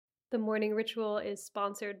The morning ritual is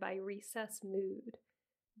sponsored by Recess Mood.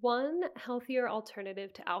 One healthier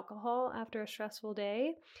alternative to alcohol after a stressful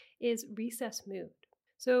day is Recess Mood.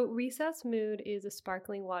 So, Recess Mood is a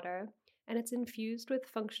sparkling water and it's infused with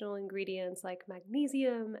functional ingredients like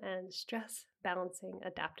magnesium and stress balancing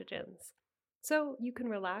adaptogens. So, you can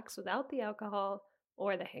relax without the alcohol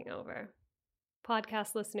or the hangover.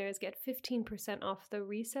 Podcast listeners get 15% off the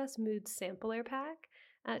Recess Mood Sampler Pack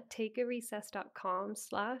at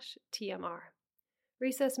takearecess.com/TMR.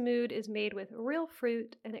 Recess Mood is made with real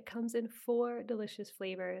fruit and it comes in 4 delicious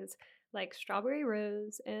flavors like strawberry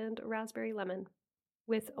rose and raspberry lemon.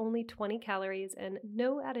 With only 20 calories and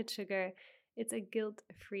no added sugar, it's a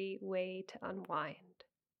guilt-free way to unwind.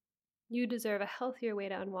 You deserve a healthier way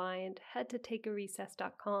to unwind. Head to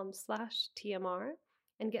takearecess.com/TMR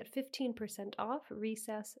and get 15% off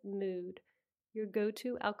Recess Mood, your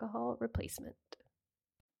go-to alcohol replacement.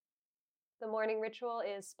 The morning ritual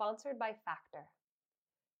is sponsored by Factor.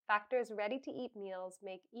 Factor's ready-to-eat meals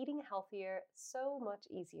make eating healthier so much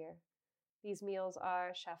easier. These meals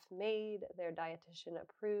are chef-made, they're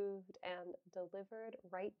dietitian-approved, and delivered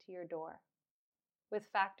right to your door. With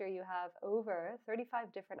Factor, you have over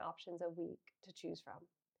 35 different options a week to choose from.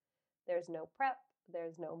 There's no prep,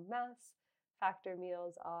 there's no mess. Factor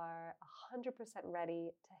meals are 100%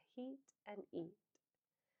 ready to heat and eat.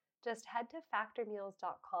 Just head to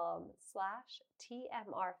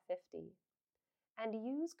factormeals.com/TMR50 and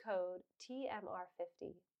use code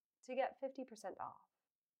TMR50 to get 50% off.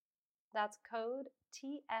 That's code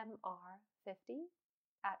TMR50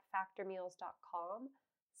 at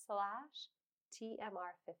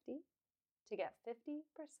factormeals.com/TMR50 to get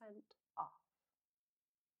 50% off.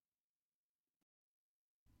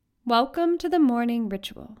 Welcome to the morning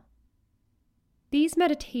ritual. These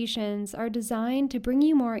meditations are designed to bring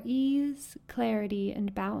you more ease, clarity,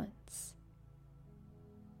 and balance.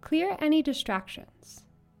 Clear any distractions,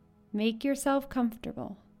 make yourself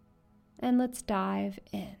comfortable, and let's dive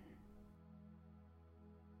in.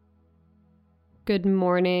 Good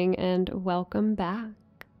morning and welcome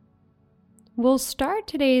back. We'll start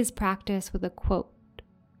today's practice with a quote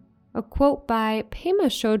by Pema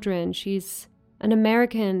Chodron. She's an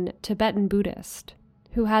American Tibetan Buddhist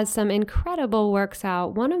who has some incredible works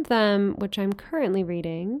out. One of them, which I'm currently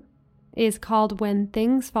reading, is called When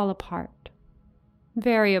Things Fall Apart.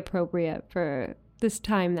 Very appropriate for this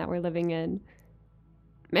time that we're living in.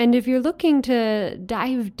 And if you're looking to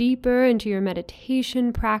dive deeper into your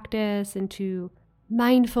meditation practice, into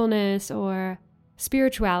mindfulness or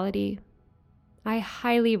spirituality, I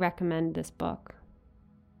highly recommend this book.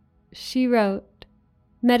 She wrote,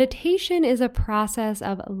 "Meditation is a process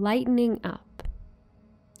of lightening up,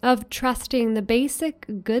 of trusting the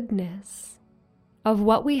basic goodness of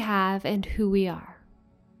what we have and who we are,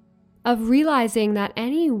 of realizing that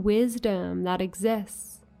any wisdom that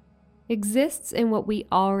exists in what we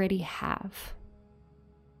already have.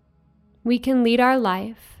 We can lead our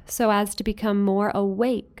life so as to become more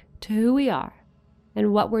awake to who we are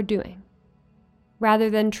and what we're doing, rather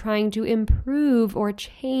than trying to improve or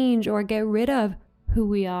change or get rid of who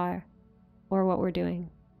we are or what we're doing.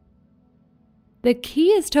 The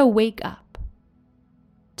key is to wake up,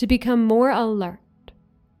 to become more alert,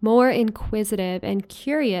 more inquisitive and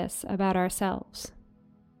curious about ourselves."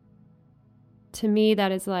 To me,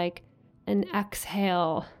 that is like an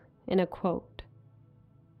exhale in a quote,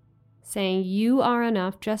 saying you are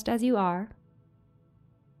enough just as you are.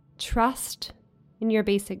 Trust in your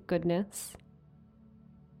basic goodness.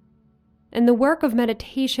 And the work of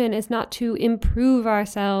meditation is not to improve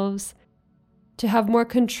ourselves, to have more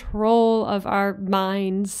control of our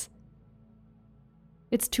minds.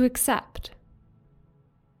 It's to accept,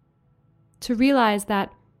 to realize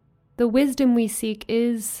that the wisdom we seek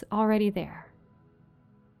is already there.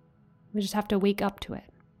 We just have to wake up to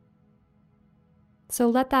it. So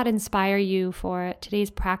let that inspire you for today's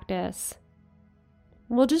practice.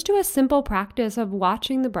 We'll just do a simple practice of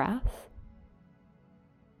watching the breath,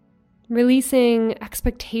 releasing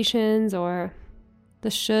expectations or the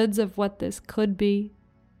shoulds of what this could be,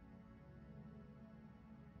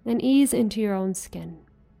 and ease into your own skin.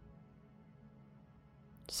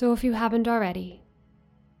 So if you haven't already,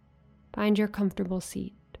 find your comfortable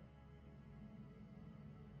seat.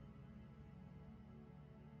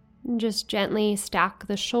 And just gently stack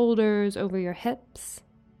the shoulders over your hips.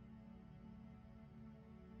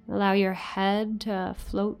 Allow your head to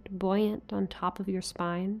float buoyant on top of your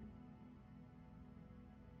spine.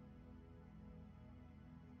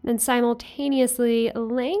 And simultaneously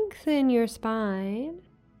lengthen your spine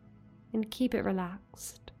and keep it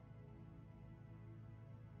relaxed.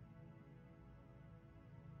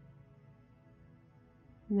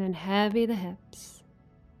 and then heavy the hips,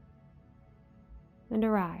 and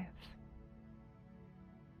arrive.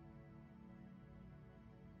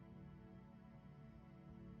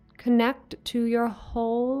 Connect to your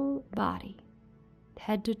whole body,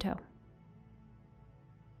 head to toe.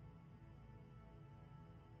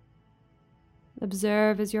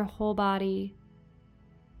 Observe as your whole body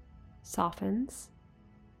softens,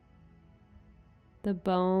 the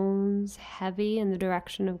bones heavy in the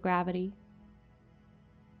direction of gravity,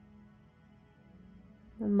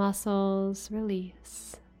 the muscles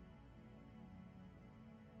release.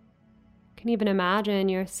 You can even imagine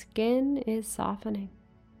your skin is softening.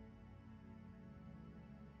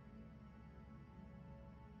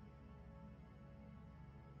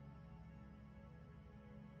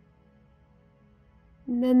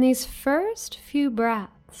 And then these first few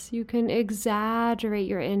breaths, you can exaggerate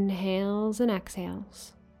your inhales and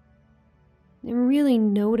exhales and really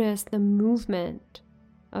notice the movement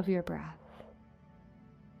of your breath.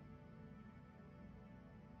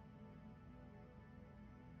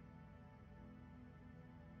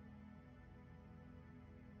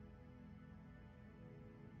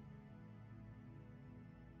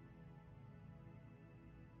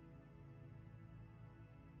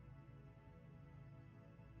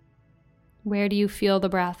 Where do you feel the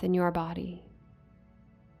breath in your body?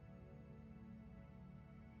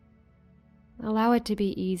 Allow it to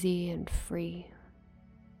be easy and free.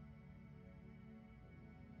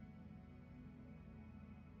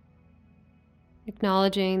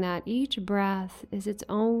 Acknowledging that each breath is its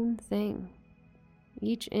own thing.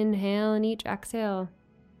 Each inhale and each exhale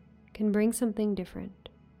can bring something different,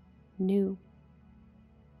 new.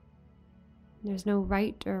 There's no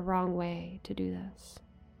right or wrong way to do this.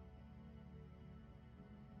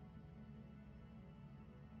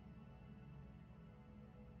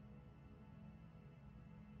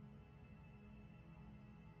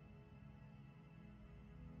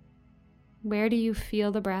 Where do you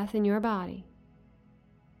feel the breath in your body?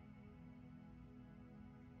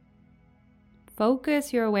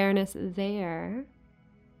 Focus your awareness there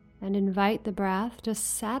and invite the breath to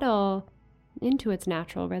settle into its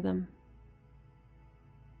natural rhythm.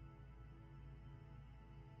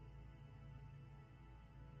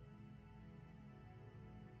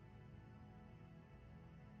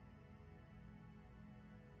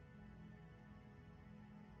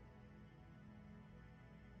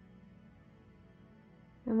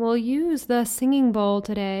 And we'll use the singing bowl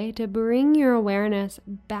today to bring your awareness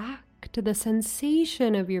back to the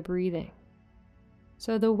sensation of your breathing.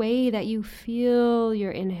 So the way that you feel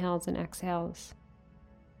your inhales and exhales,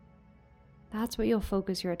 that's what you'll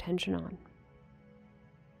focus your attention on.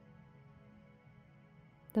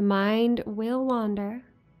 The mind will wander.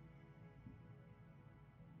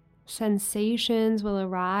 Sensations will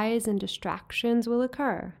arise and distractions will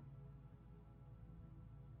occur.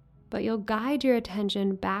 But you'll guide your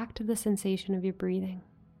attention back to the sensation of your breathing.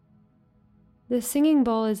 The singing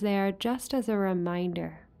bowl is there just as a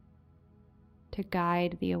reminder to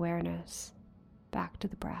guide the awareness back to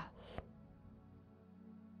the breath.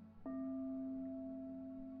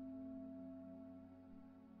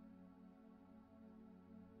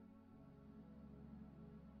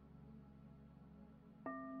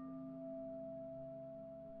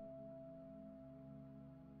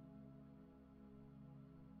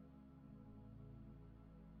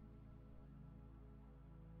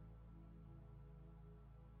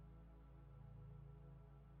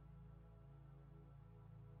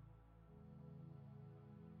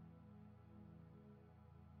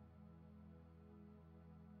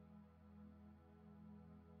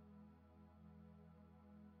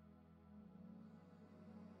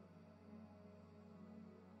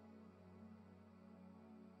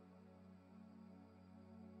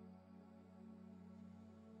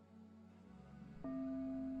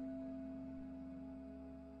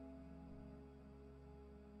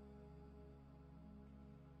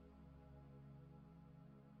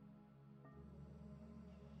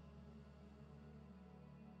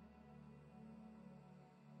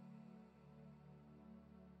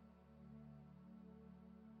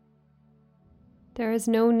 There is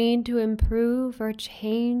no need to improve or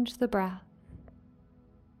change the breath.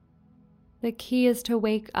 The key is to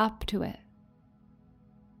wake up to it,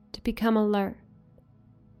 to become alert,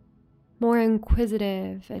 more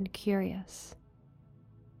inquisitive and curious.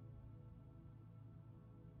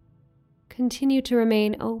 Continue to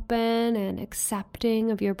remain open and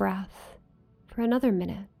accepting of your breath for another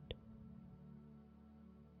minute.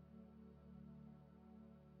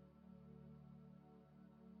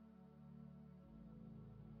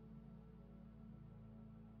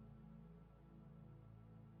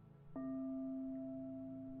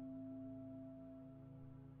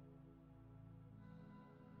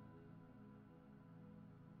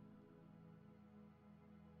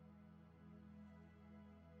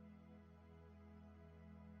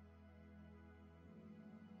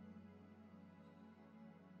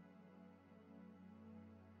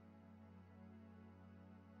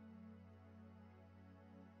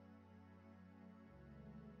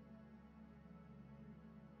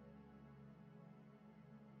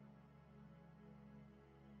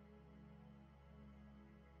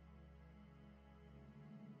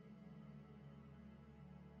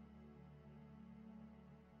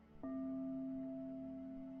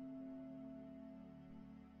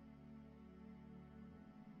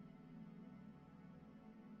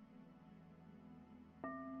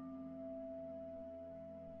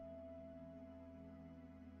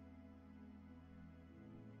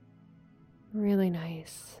 Really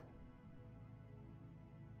nice.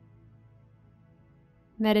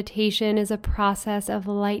 Meditation is a process of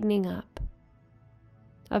lightening up,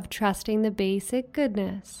 of trusting the basic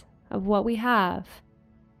goodness of what we have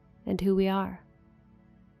and who we are,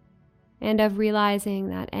 and of realizing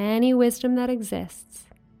that any wisdom that exists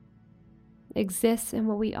in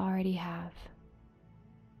what we already have.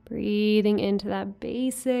 Breathing into that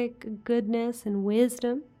basic goodness and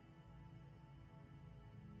wisdom.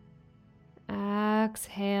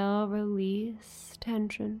 Exhale, release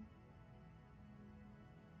tension.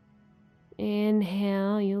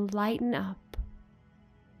 Inhale, you lighten up.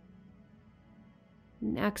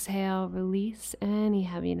 And exhale, release any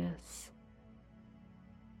heaviness.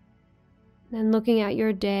 Then looking at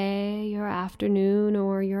your day, your afternoon,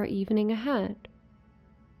 or your evening ahead,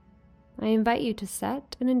 I invite you to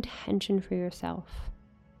set an intention for yourself.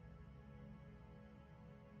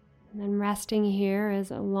 And then resting here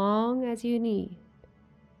as long as you need.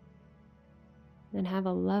 Then have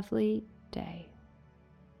a lovely day.